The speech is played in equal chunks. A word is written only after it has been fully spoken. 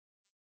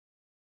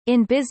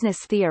In business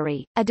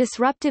theory, a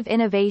disruptive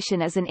innovation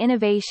is an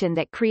innovation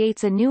that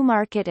creates a new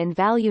market and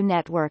value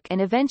network and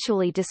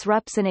eventually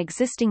disrupts an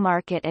existing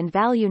market and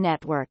value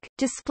network,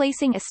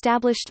 displacing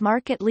established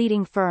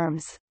market-leading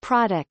firms,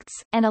 products,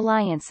 and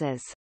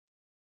alliances.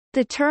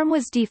 The term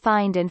was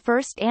defined and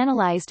first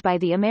analyzed by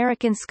the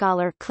American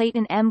scholar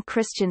Clayton M.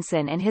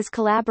 Christensen and his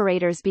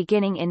collaborators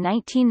beginning in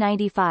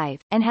 1995,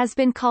 and has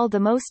been called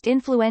the most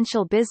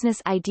influential business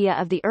idea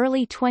of the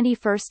early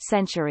 21st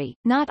century.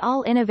 Not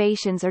all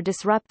innovations are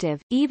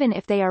disruptive, even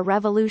if they are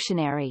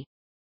revolutionary.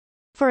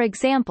 For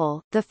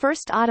example, the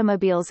first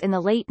automobiles in the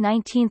late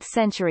 19th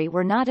century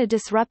were not a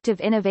disruptive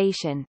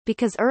innovation,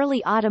 because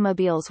early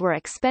automobiles were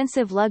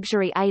expensive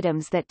luxury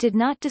items that did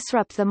not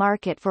disrupt the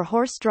market for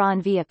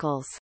horse-drawn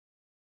vehicles.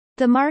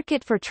 The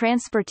market for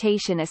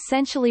transportation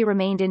essentially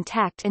remained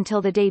intact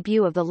until the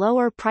debut of the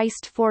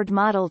lower-priced Ford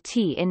Model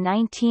T in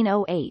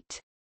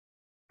 1908.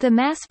 The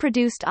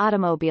mass-produced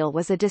automobile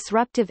was a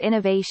disruptive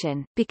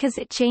innovation, because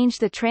it changed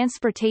the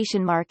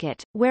transportation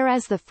market,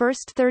 whereas the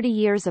first 30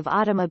 years of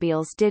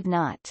automobiles did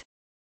not.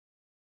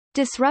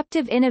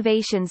 Disruptive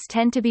innovations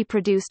tend to be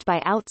produced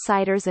by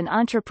outsiders and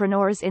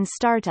entrepreneurs in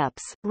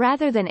startups,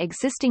 rather than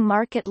existing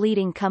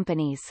market-leading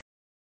companies.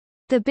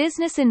 The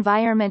business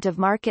environment of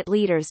market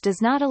leaders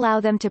does not allow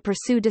them to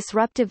pursue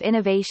disruptive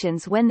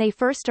innovations when they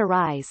first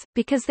arise,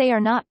 because they are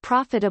not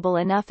profitable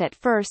enough at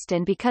first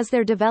and because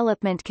their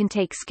development can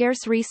take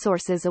scarce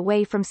resources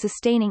away from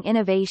sustaining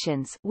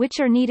innovations,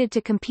 which are needed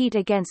to compete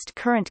against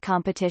current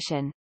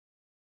competition.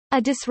 A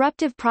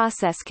disruptive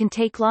process can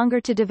take longer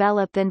to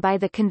develop than by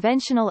the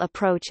conventional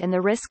approach, and the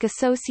risk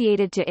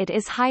associated to it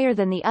is higher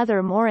than the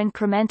other more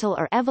incremental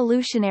or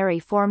evolutionary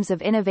forms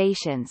of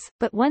innovations,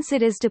 but once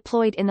it is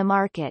deployed in the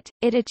market,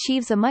 it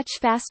achieves a much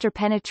faster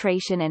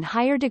penetration and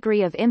higher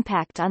degree of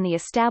impact on the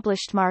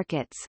established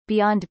markets.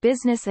 Beyond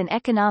business and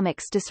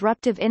economics,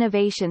 disruptive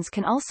innovations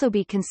can also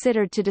be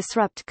considered to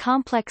disrupt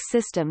complex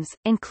systems,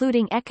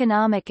 including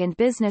economic and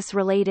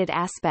business-related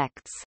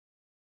aspects.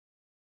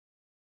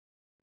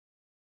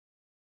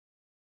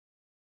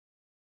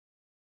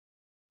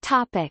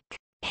 Topic: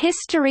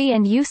 History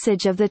and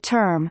usage of the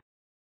term.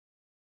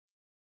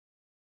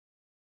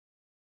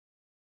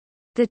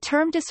 The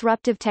term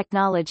disruptive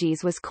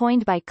technologies was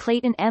coined by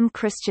Clayton M.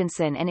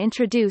 Christensen and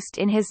introduced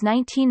in his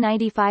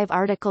 1995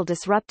 article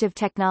Disruptive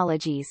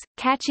Technologies,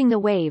 Catching the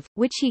Wave,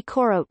 which he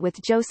co-wrote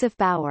with Joseph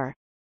Bauer.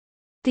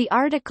 The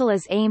article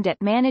is aimed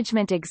at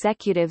management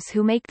executives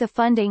who make the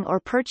funding or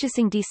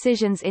purchasing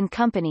decisions in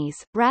companies,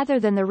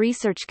 rather than the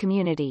research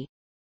community.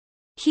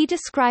 He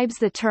describes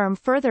the term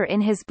further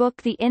in his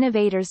book The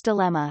Innovator's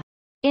Dilemma.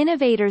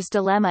 Innovator's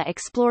Dilemma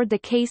explored the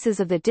cases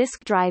of the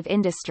disk drive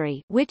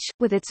industry, which,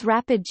 with its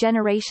rapid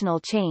generational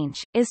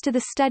change, is to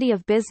the study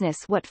of business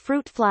what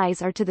fruit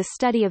flies are to the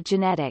study of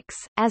genetics,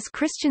 as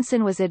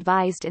Christensen was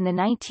advised in the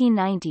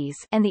 1990s,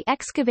 and the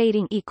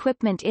excavating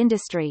equipment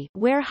industry,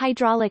 where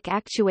hydraulic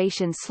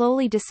actuation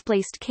slowly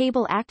displaced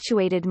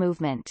cable-actuated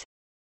movement.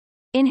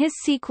 In his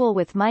sequel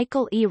with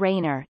Michael E.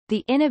 Rayner,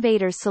 The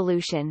Innovator's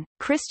Solution,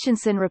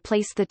 Christensen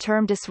replaced the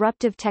term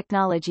disruptive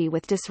technology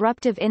with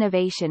disruptive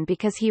innovation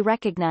because he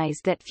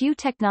recognized that few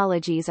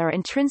technologies are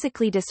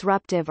intrinsically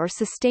disruptive or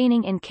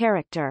sustaining in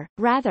character.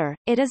 Rather,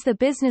 it is the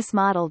business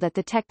model that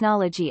the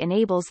technology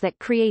enables that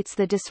creates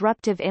the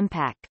disruptive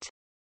impact.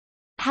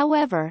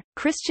 However,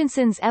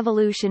 Christensen's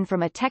evolution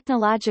from a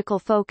technological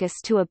focus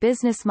to a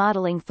business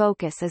modeling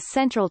focus is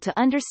central to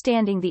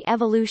understanding the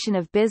evolution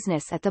of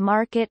business at the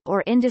market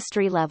or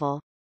industry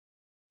level.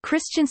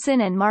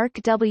 Christensen and Mark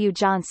W.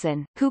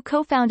 Johnson, who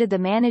co-founded the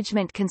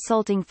management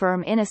consulting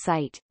firm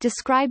Innosight,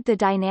 described the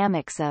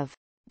dynamics of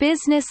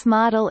business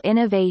model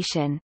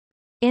innovation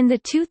in the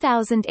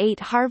 2008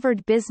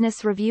 Harvard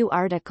Business Review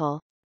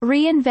article,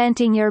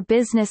 Reinventing Your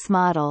Business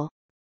Model.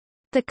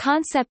 The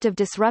concept of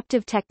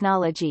disruptive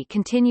technology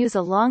continues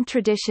a long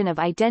tradition of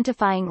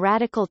identifying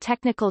radical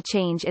technical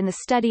change in the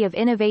study of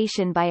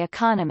innovation by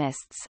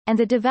economists, and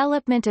the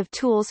development of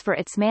tools for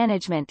its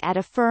management at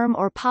a firm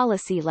or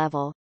policy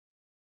level.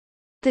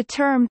 The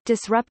term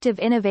disruptive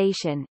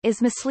innovation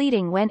is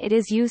misleading when it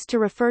is used to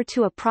refer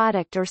to a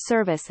product or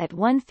service at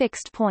one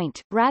fixed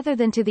point, rather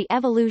than to the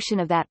evolution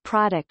of that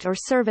product or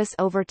service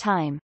over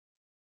time.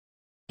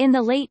 In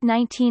the late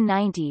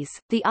 1990s,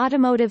 the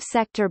automotive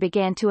sector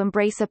began to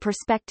embrace a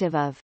perspective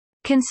of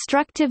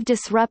constructive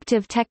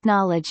disruptive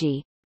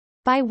technology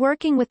by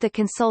working with the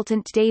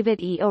consultant David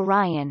E.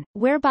 O'Ryan,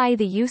 whereby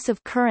the use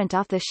of current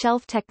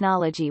off-the-shelf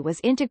technology was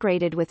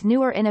integrated with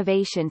newer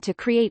innovation to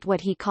create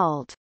what he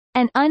called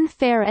an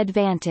unfair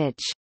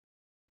advantage.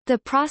 The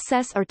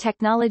process or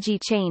technology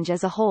change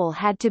as a whole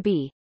had to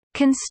be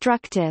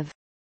constructive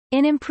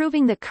in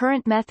improving the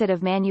current method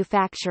of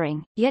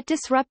manufacturing, yet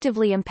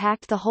disruptively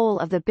impact the whole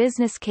of the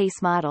business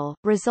case model,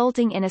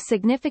 resulting in a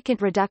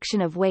significant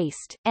reduction of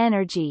waste,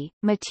 energy,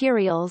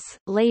 materials,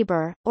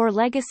 labor, or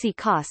legacy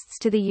costs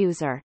to the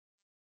user.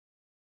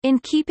 In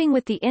keeping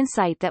with the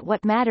insight that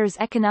what matters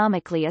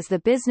economically is the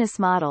business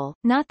model,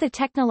 not the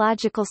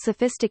technological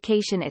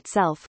sophistication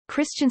itself,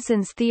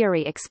 Christensen's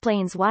theory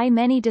explains why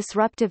many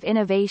disruptive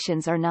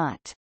innovations are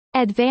not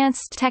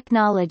advanced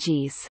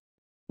technologies,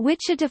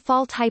 which a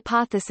default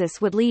hypothesis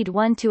would lead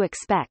one to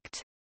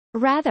expect.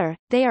 Rather,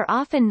 they are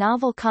often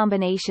novel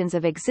combinations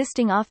of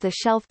existing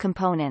off-the-shelf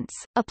components,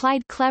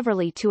 applied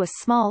cleverly to a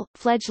small,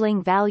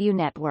 fledgling value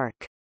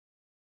network.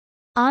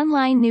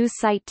 Online news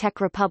site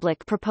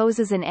TechRepublic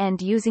proposes an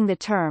end using the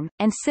term,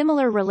 and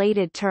similar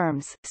related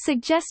terms,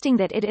 suggesting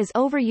that it is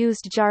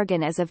overused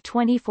jargon as of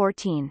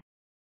 2014.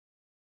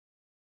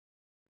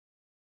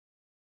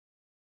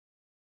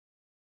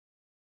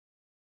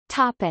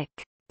 Topic.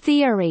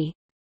 Theory.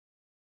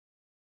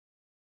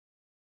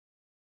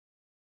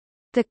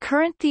 The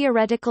current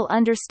theoretical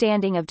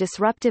understanding of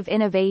disruptive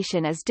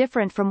innovation is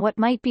different from what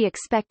might be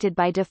expected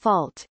by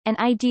default, an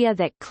idea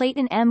that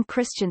Clayton M.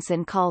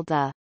 Christensen called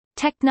the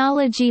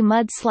technology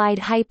mudslide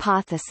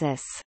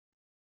hypothesis.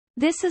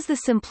 This is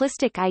the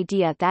simplistic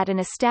idea that an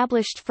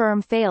established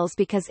firm fails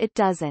because it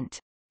doesn't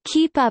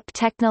keep up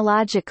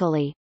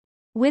technologically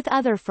with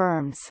other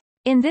firms.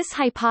 In this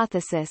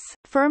hypothesis,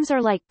 firms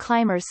are like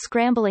climbers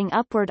scrambling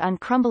upward on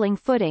crumbling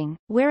footing,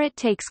 where it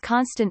takes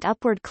constant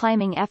upward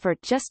climbing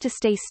effort just to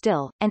stay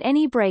still, and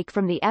any break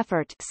from the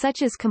effort,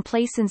 such as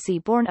complacency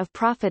born of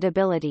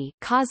profitability,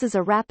 causes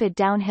a rapid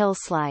downhill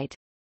slide.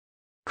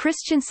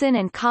 Christensen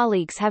and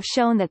colleagues have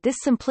shown that this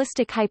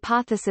simplistic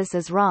hypothesis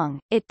is wrong,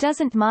 it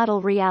doesn't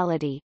model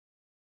reality.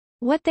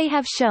 What they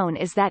have shown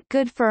is that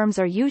good firms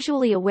are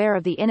usually aware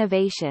of the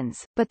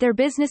innovations, but their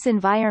business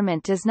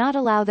environment does not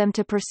allow them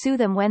to pursue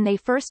them when they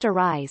first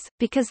arise,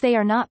 because they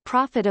are not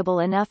profitable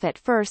enough at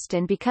first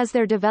and because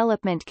their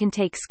development can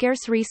take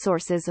scarce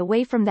resources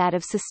away from that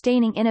of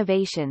sustaining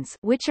innovations,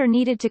 which are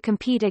needed to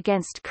compete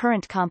against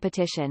current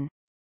competition.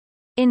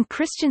 In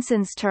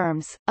Christensen's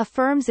terms, a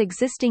firm's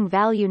existing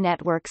value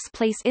networks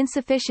place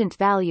insufficient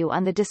value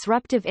on the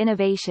disruptive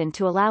innovation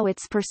to allow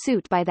its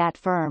pursuit by that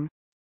firm.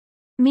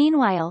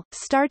 Meanwhile,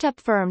 startup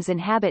firms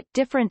inhabit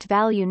different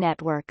value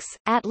networks,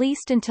 at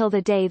least until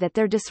the day that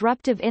their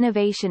disruptive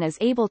innovation is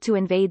able to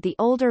invade the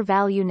older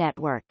value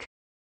network.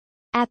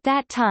 At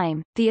that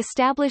time, the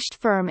established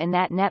firm in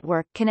that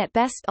network can at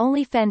best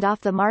only fend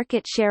off the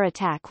market share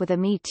attack with a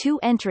Me Too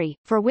entry,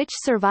 for which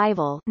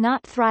survival,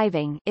 not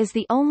thriving, is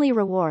the only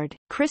reward.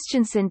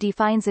 Christensen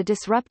defines a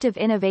disruptive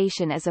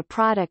innovation as a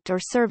product or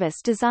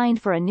service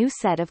designed for a new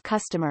set of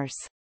customers.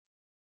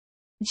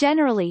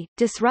 Generally,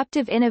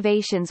 disruptive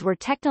innovations were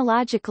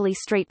technologically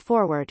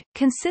straightforward,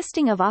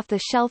 consisting of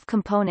off-the-shelf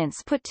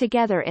components put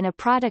together in a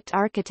product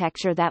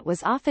architecture that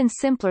was often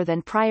simpler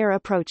than prior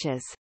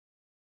approaches.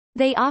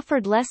 They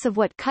offered less of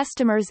what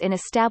customers in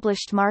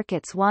established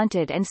markets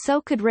wanted and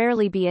so could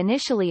rarely be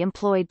initially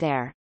employed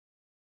there.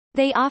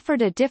 They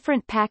offered a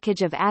different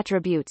package of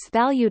attributes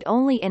valued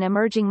only in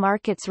emerging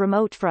markets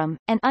remote from,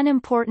 and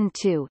unimportant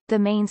to, the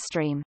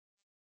mainstream.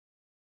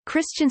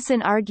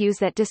 Christensen argues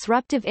that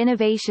disruptive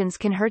innovations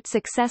can hurt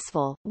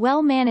successful,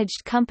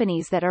 well-managed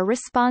companies that are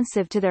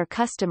responsive to their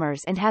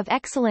customers and have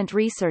excellent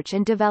research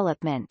and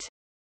development.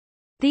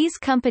 These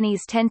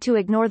companies tend to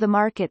ignore the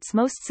markets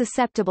most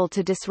susceptible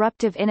to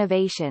disruptive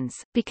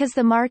innovations, because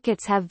the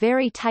markets have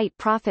very tight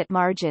profit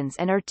margins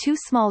and are too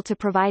small to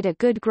provide a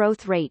good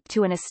growth rate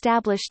to an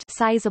established,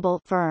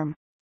 sizable firm.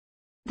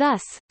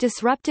 Thus,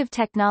 disruptive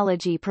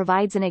technology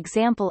provides an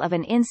example of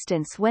an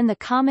instance when the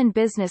common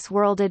business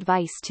world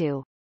advice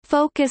to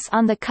focus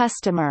on the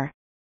customer,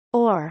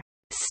 or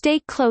stay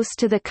close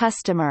to the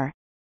customer,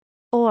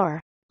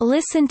 or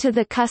listen to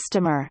the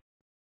customer,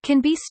 can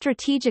be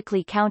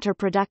strategically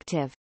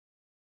counterproductive.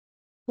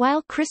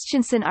 While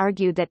Christensen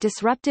argued that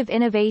disruptive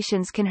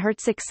innovations can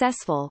hurt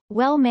successful,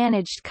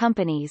 well-managed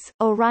companies,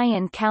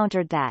 Orion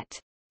countered that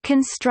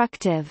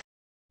constructive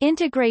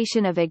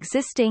integration of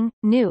existing,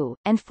 new,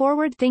 and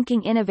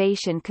forward-thinking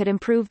innovation could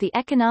improve the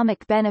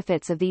economic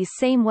benefits of these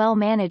same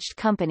well-managed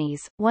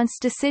companies, once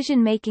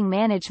decision-making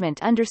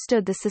management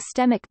understood the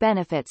systemic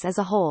benefits as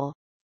a whole.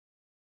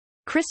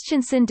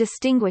 Christensen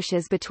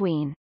distinguishes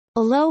between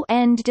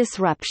low-end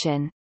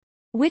disruption,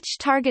 which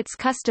targets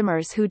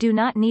customers who do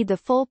not need the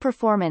full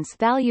performance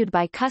valued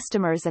by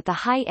customers at the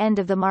high end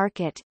of the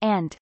market,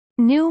 and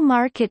new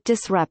market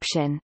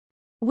disruption,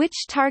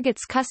 which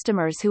targets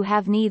customers who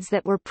have needs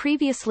that were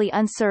previously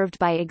unserved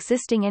by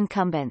existing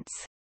incumbents.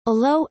 A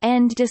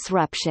low-end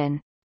disruption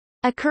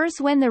occurs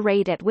when the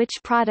rate at which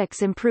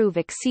products improve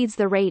exceeds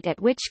the rate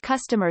at which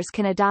customers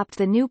can adopt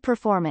the new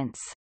performance.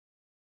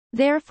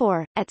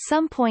 Therefore, at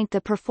some point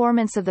the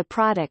performance of the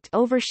product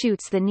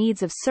overshoots the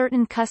needs of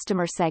certain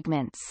customer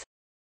segments.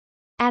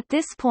 At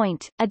this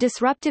point, a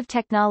disruptive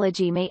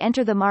technology may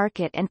enter the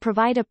market and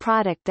provide a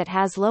product that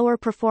has lower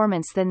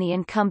performance than the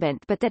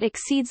incumbent but that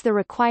exceeds the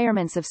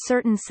requirements of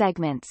certain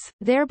segments,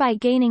 thereby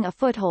gaining a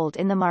foothold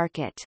in the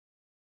market.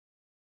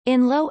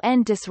 In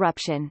low-end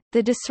disruption,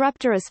 the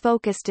disruptor is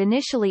focused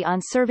initially on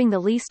serving the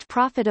least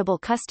profitable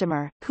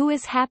customer, who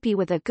is happy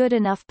with a good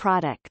enough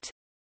product.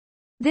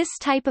 This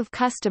type of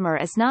customer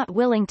is not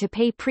willing to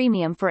pay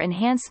premium for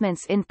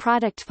enhancements in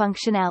product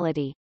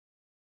functionality.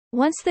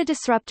 Once the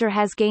disruptor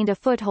has gained a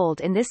foothold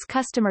in this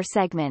customer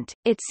segment,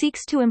 it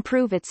seeks to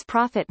improve its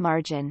profit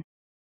margin.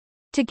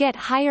 To get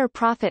higher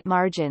profit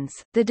margins,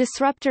 the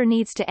disruptor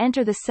needs to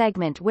enter the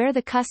segment where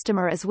the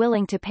customer is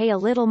willing to pay a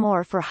little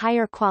more for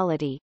higher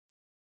quality.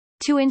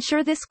 To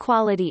ensure this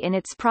quality in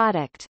its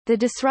product, the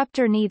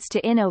disruptor needs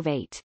to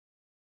innovate.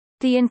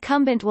 The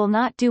incumbent will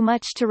not do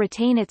much to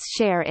retain its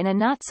share in a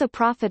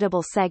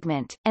not-so-profitable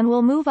segment, and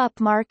will move up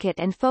market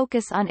and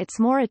focus on its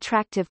more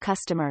attractive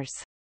customers.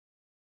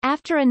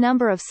 After a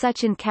number of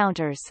such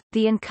encounters,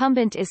 the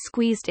incumbent is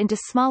squeezed into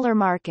smaller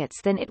markets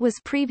than it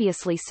was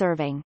previously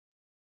serving.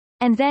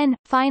 And then,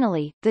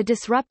 finally, the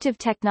disruptive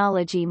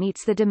technology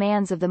meets the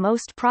demands of the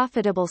most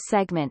profitable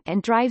segment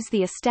and drives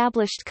the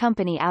established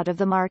company out of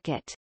the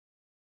market.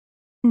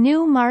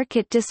 New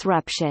market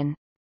disruption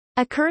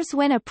occurs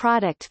when a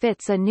product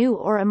fits a new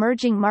or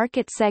emerging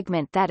market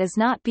segment that is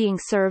not being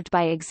served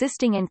by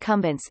existing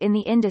incumbents in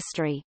the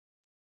industry.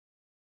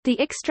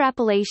 The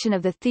extrapolation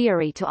of the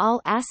theory to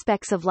all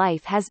aspects of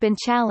life has been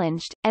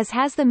challenged, as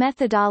has the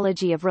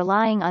methodology of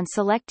relying on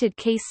selected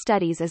case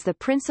studies as the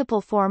principal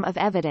form of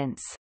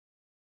evidence.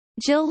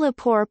 Jill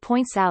Lepore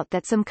points out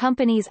that some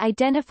companies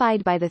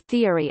identified by the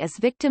theory as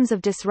victims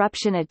of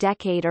disruption a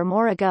decade or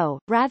more ago,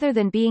 rather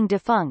than being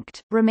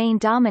defunct, remain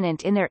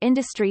dominant in their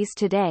industries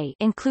today,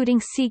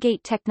 including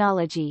Seagate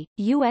Technology,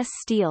 U.S.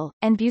 Steel,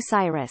 and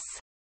Bucyrus.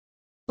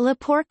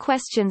 Lepore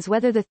questions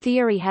whether the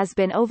theory has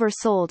been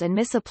oversold and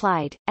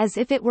misapplied, as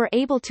if it were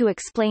able to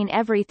explain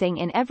everything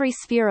in every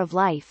sphere of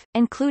life,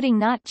 including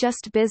not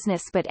just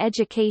business but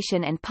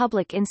education and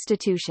public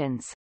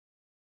institutions.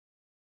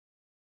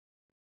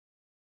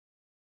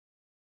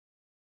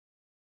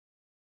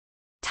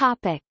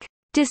 Topic: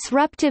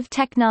 Disruptive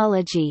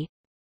technology.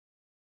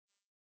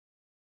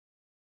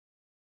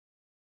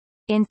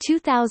 In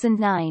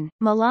 2009,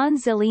 Milan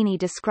Zellini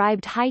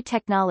described high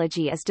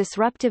technology as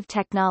disruptive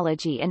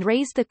technology and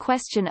raised the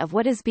question of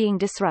what is being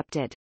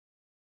disrupted.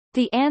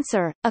 The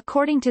answer,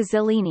 according to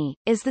Zellini,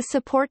 is the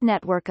support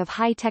network of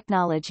high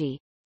technology.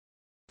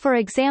 For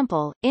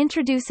example,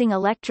 introducing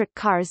electric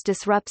cars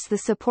disrupts the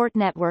support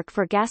network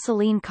for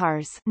gasoline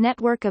cars,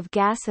 network of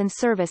gas and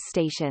service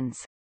stations.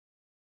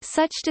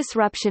 Such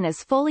disruption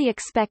is fully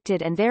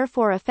expected and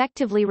therefore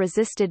effectively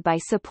resisted by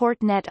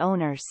support net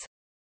owners.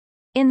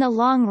 In the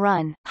long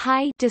run,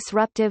 high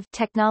disruptive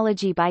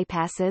technology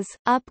bypasses,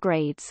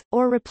 upgrades,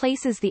 or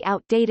replaces the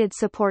outdated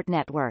support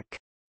network.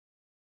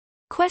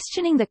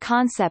 Questioning the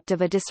concept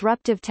of a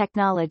disruptive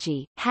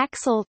technology,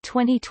 Haxel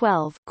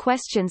 2012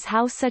 questions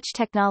how such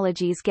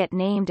technologies get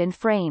named and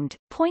framed,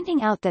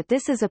 pointing out that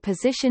this is a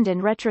positioned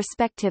and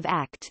retrospective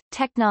act.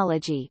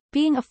 Technology,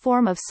 being a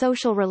form of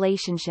social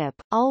relationship,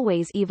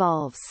 always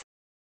evolves.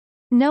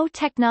 No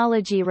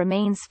technology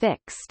remains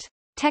fixed.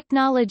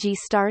 Technology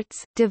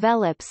starts,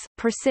 develops,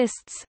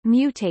 persists,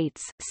 mutates,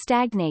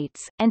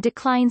 stagnates, and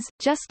declines,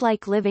 just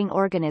like living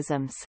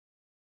organisms.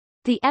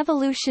 The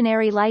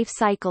evolutionary life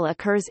cycle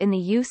occurs in the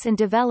use and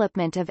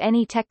development of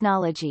any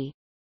technology.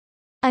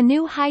 A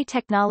new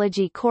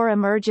high-technology core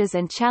emerges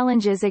and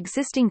challenges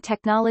existing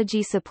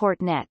technology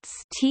support nets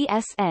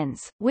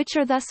 (TSNs), which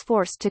are thus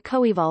forced to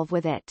co-evolve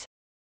with it.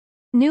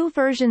 New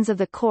versions of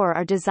the core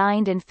are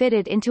designed and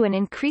fitted into an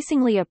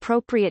increasingly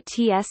appropriate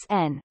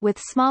TSN, with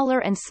smaller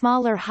and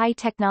smaller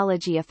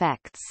high-technology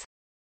effects.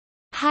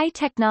 High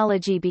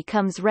technology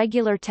becomes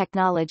regular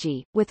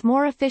technology, with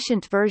more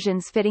efficient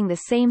versions fitting the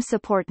same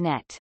support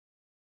net.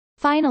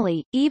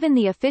 Finally, even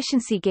the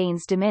efficiency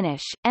gains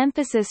diminish,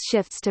 emphasis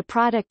shifts to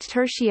product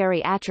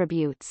tertiary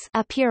attributes,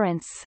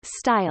 appearance,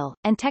 style,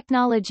 and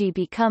technology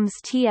becomes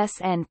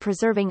TSN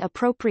preserving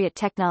appropriate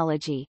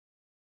technology.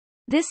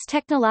 This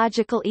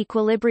technological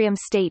equilibrium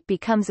state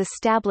becomes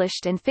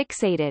established and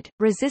fixated,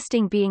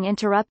 resisting being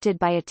interrupted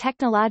by a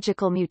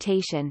technological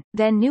mutation,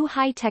 then new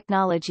high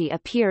technology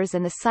appears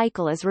and the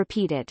cycle is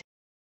repeated.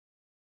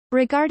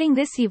 Regarding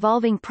this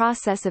evolving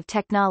process of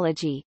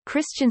technology,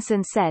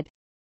 Christensen said,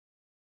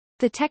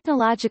 "The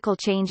technological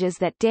changes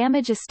that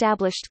damage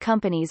established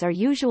companies are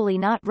usually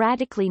not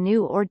radically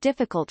new or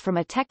difficult from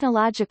a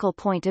technological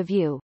point of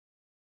view.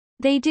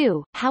 They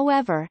do,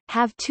 however,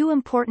 have two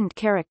important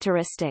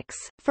characteristics.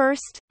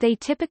 First, they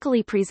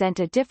typically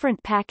present a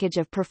different package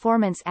of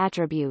performance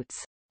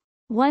attributes.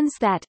 Ones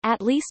that,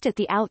 at least at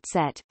the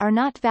outset, are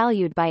not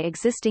valued by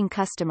existing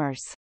customers.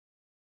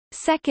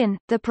 Second,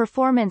 the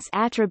performance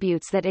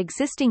attributes that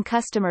existing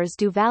customers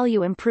do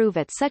value improve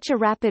at such a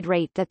rapid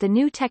rate that the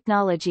new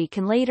technology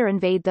can later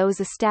invade those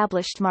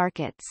established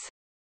markets."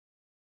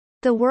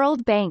 The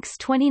World Bank's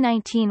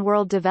 2019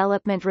 World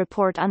Development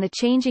Report on the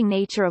Changing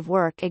Nature of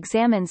Work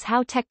examines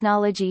how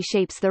technology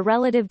shapes the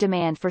relative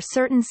demand for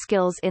certain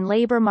skills in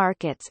labor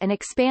markets and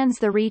expands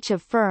the reach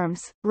of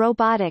firms.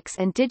 Robotics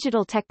and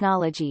digital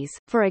technologies,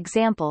 for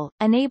example,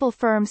 enable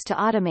firms to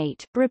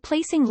automate,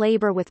 replacing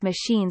labor with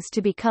machines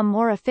to become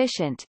more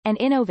efficient,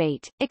 and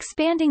innovate,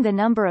 expanding the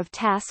number of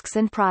tasks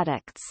and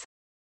products.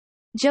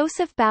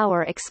 Joseph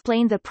Bauer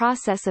explained the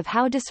process of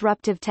how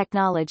disruptive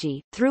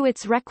technology, through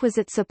its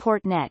requisite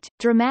support net,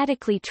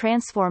 dramatically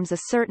transforms a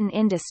certain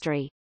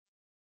industry.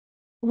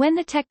 When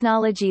the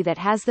technology that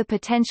has the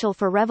potential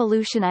for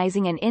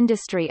revolutionizing an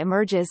industry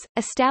emerges,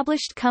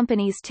 established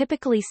companies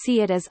typically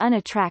see it as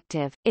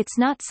unattractive, it's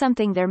not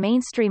something their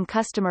mainstream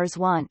customers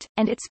want,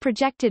 and its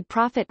projected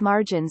profit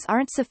margins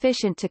aren't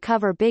sufficient to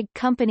cover big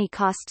company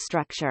cost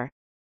structure.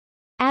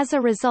 As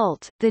a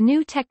result, the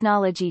new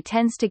technology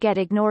tends to get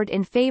ignored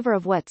in favor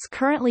of what's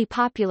currently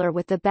popular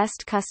with the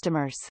best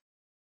customers.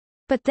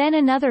 But then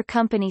another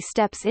company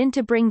steps in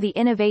to bring the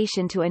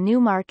innovation to a new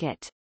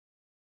market.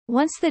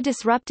 Once the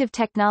disruptive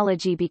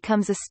technology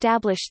becomes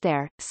established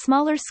there,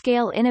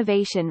 smaller-scale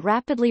innovation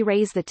rapidly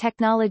raises the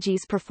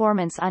technology's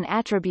performance on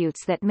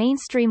attributes that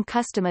mainstream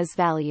customers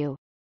value.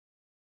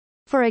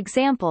 For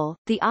example,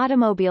 the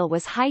automobile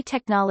was high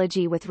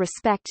technology with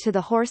respect to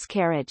the horse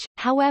carriage,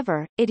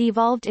 however, it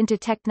evolved into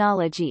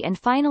technology and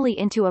finally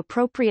into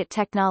appropriate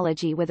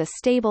technology with a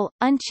stable,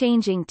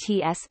 unchanging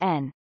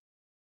TSN.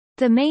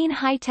 The main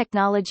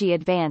high-technology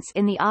advance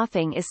in the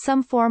offing is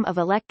some form of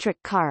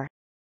electric car.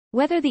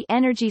 Whether the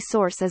energy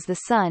source is the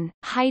sun,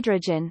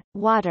 hydrogen,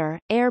 water,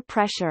 air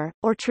pressure,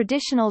 or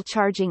traditional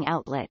charging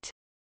outlet.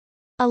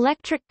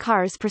 Electric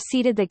cars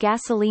preceded the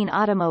gasoline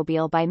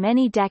automobile by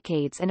many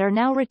decades and are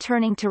now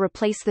returning to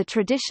replace the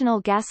traditional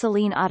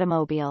gasoline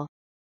automobile.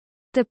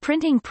 The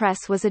printing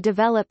press was a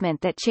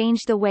development that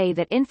changed the way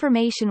that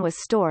information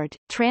was stored,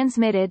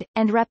 transmitted,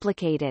 and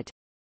replicated.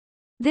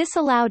 This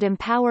allowed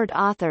empowered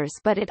authors,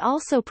 but it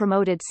also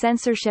promoted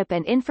censorship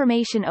and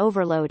information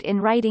overload in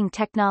writing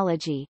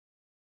technology.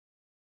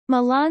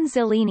 Milan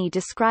Zellini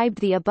described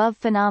the above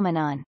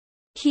phenomenon.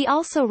 He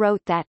also wrote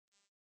that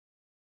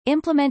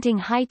implementing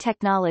high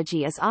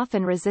technology is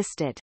often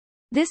resisted.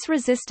 This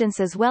resistance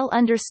is well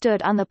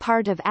understood on the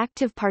part of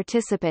active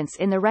participants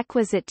in the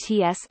requisite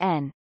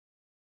TSN.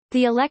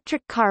 The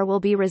electric car will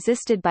be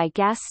resisted by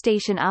gas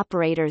station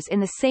operators in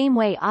the same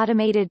way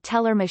automated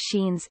teller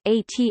machines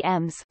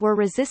ATMs were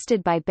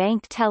resisted by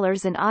bank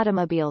tellers and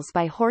automobiles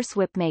by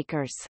horsewhip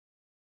makers.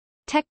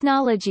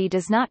 Technology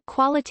does not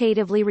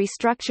qualitatively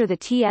restructure the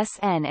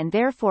TSN and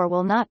therefore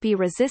will not be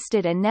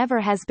resisted and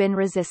never has been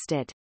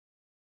resisted.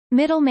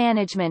 Middle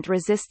management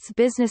resists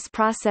business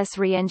process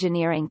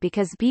reengineering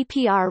because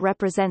BPR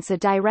represents a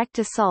direct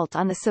assault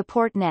on the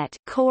support net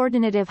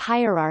coordinative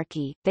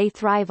hierarchy they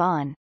thrive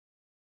on.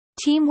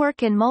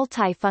 Teamwork and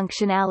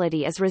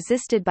multifunctionality is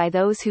resisted by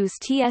those whose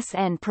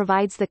TSN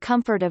provides the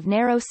comfort of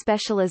narrow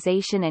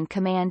specialization and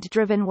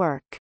command-driven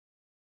work.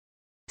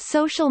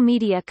 Social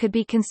media could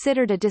be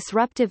considered a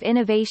disruptive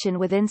innovation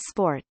within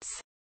sports.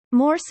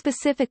 More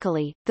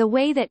specifically, the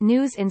way that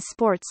news in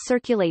sports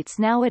circulates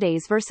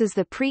nowadays versus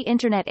the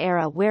pre-internet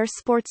era where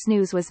sports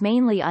news was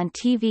mainly on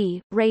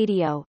TV,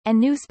 radio, and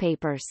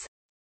newspapers.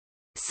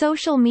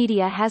 Social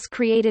media has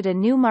created a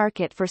new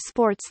market for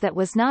sports that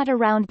was not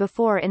around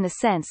before in the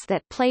sense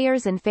that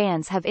players and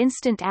fans have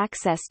instant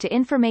access to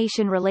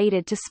information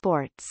related to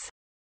sports.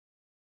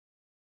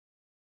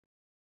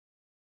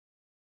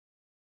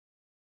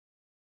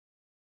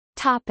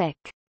 Topic: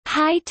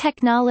 High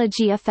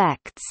technology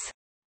effects.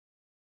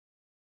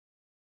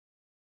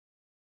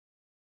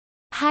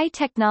 High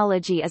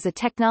technology is a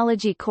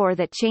technology core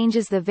that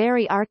changes the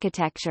very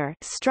architecture,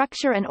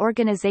 structure and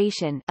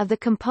organization of the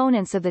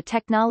components of the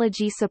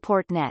technology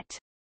support net.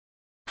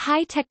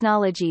 High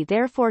technology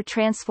therefore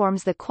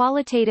transforms the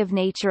qualitative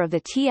nature of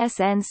the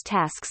TSN's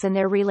tasks and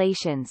their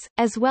relations,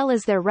 as well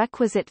as their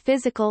requisite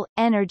physical,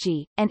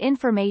 energy, and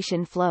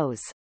information flows.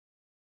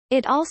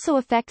 It also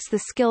affects the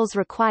skills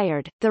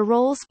required, the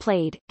roles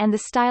played, and the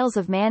styles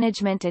of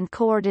management and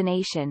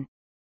coordination.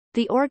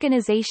 The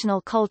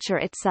organizational culture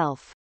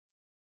itself.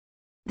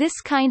 This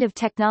kind of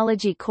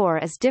technology core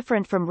is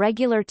different from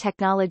regular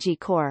technology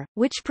core,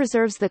 which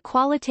preserves the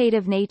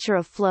qualitative nature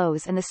of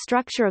flows and the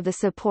structure of the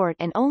support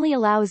and only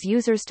allows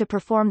users to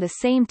perform the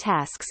same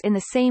tasks in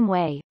the same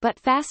way, but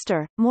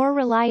faster, more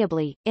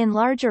reliably, in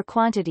larger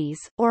quantities,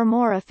 or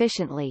more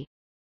efficiently.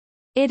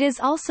 It is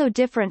also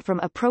different from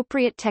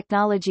appropriate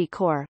technology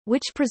core,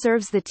 which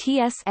preserves the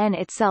TSN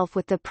itself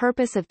with the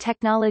purpose of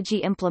technology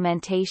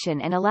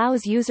implementation and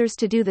allows users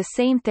to do the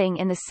same thing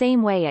in the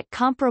same way at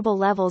comparable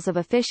levels of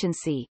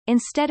efficiency,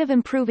 instead of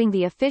improving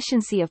the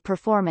efficiency of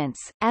performance.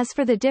 As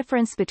for the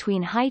difference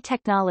between high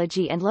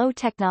technology and low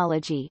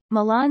technology,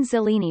 Milan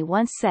Zellini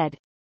once said,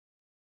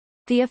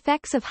 "The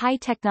effects of high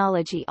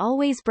technology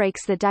always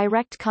breaks the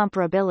direct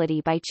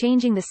comparability by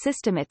changing the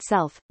system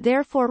itself,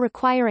 therefore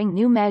requiring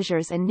new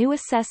measures and new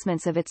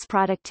assessments of its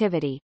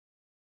productivity.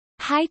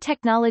 High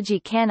technology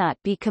cannot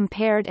be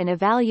compared and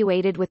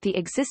evaluated with the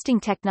existing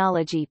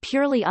technology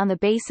purely on the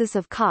basis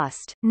of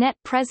cost, net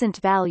present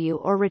value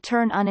or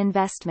return on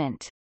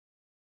investment.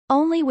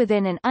 Only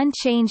within an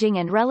unchanging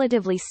and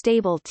relatively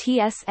stable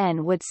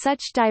TSN would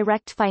such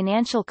direct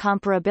financial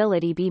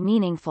comparability be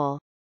meaningful.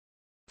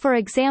 For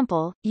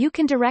example, you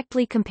can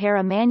directly compare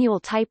a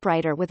manual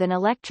typewriter with an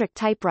electric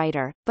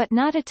typewriter, but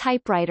not a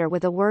typewriter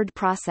with a word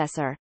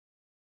processor.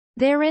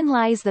 Therein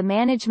lies the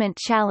management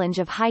challenge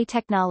of high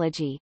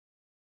technology.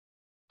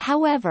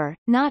 However,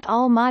 not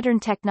all modern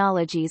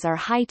technologies are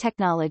high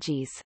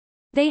technologies.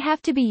 They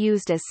have to be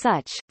used as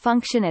such,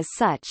 function as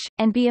such,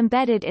 and be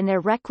embedded in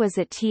their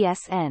requisite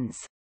TSNs.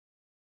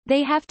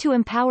 They have to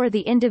empower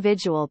the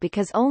individual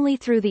because only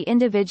through the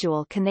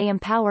individual can they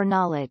empower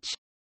knowledge.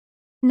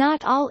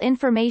 Not all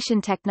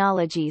information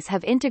technologies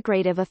have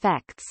integrative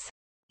effects.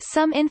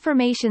 Some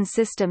information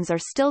systems are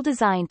still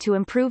designed to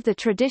improve the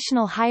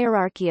traditional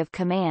hierarchy of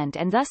command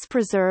and thus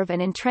preserve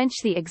and entrench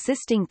the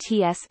existing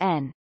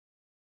TSN.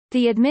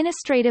 The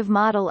administrative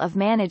model of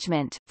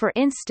management, for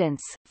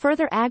instance,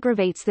 further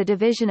aggravates the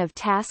division of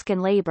task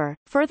and labor,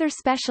 further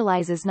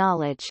specializes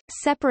knowledge,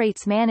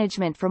 separates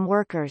management from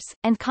workers,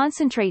 and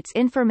concentrates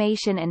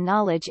information and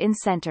knowledge in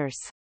centers.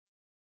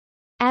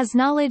 As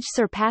knowledge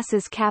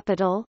surpasses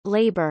capital,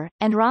 labor,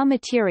 and raw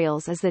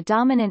materials as the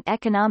dominant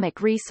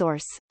economic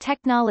resource,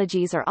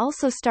 technologies are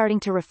also starting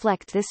to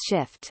reflect this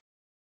shift.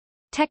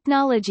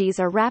 Technologies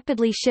are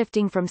rapidly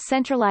shifting from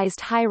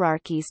centralized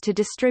hierarchies to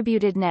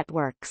distributed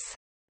networks.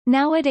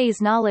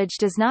 Nowadays knowledge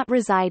does not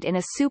reside in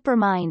a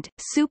supermind,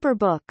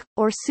 superbook,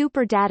 or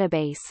super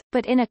database,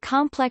 but in a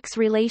complex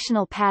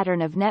relational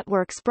pattern of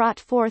networks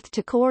brought forth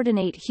to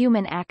coordinate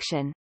human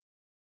action.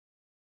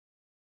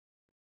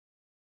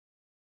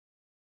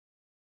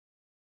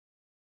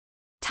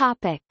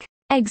 Topic.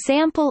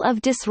 Example of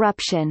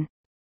disruption.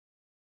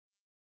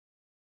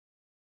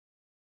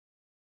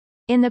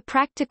 In the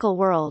practical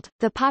world,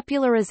 the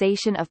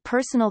popularization of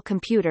personal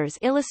computers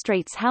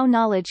illustrates how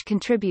knowledge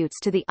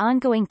contributes to the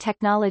ongoing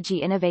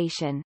technology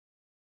innovation.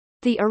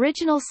 The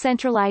original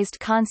centralized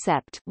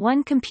concept,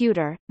 one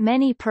computer,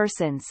 many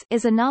persons,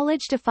 is a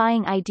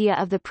knowledge-defying idea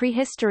of the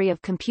prehistory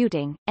of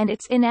computing, and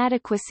its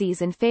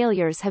inadequacies and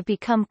failures have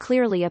become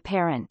clearly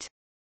apparent.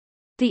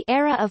 The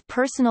era of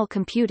personal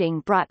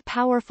computing brought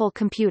powerful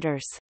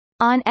computers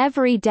on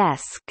every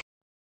desk.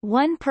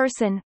 One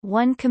person,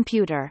 one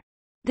computer.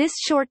 This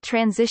short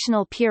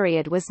transitional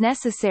period was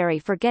necessary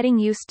for getting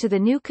used to the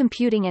new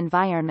computing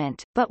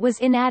environment, but was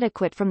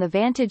inadequate from the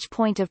vantage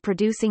point of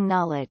producing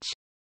knowledge.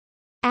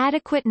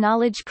 Adequate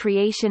knowledge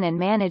creation and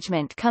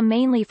management come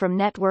mainly from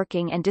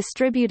networking and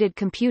distributed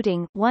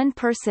computing, one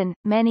person,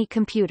 many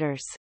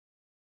computers.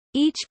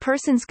 Each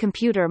person's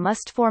computer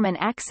must form an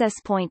access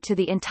point to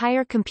the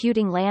entire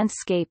computing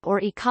landscape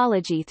or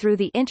ecology through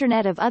the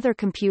Internet of other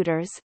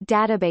computers,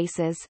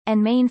 databases,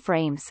 and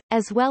mainframes,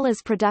 as well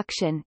as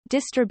production,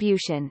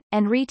 distribution,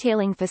 and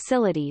retailing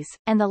facilities,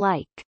 and the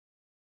like.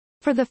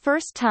 For the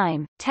first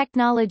time,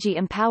 technology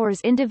empowers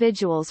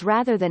individuals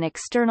rather than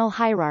external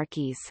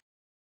hierarchies.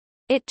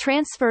 It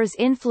transfers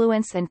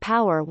influence and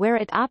power where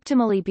it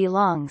optimally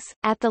belongs,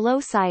 at the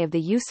loci of the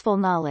useful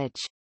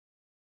knowledge.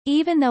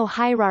 Even though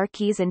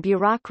hierarchies and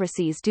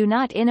bureaucracies do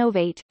not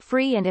innovate,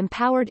 free and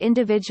empowered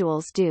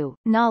individuals do.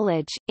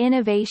 Knowledge,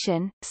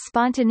 innovation,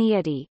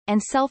 spontaneity,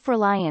 and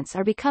self-reliance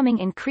are becoming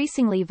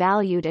increasingly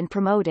valued and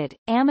promoted.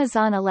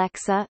 Amazon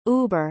Alexa,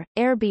 Uber,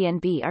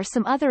 Airbnb are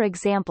some other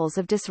examples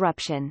of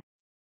disruption.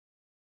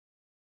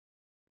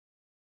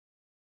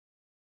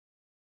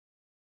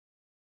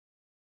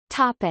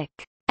 Topic.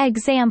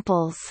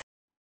 Examples.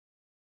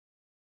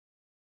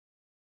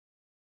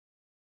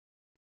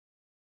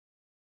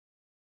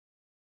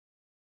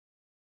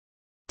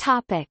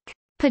 Topic.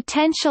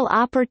 Potential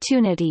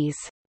opportunities.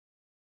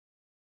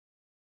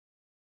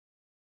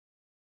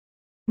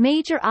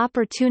 Major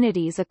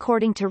opportunities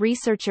according to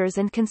researchers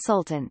and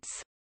consultants.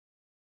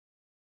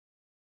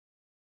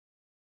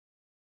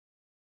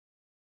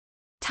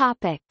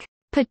 Topic.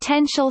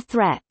 Potential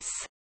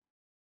threats.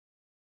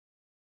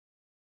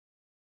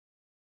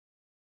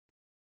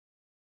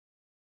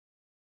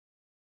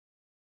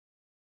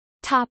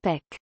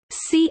 Topic.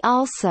 See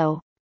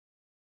also.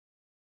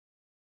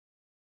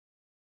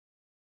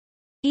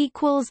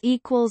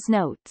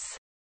 Notes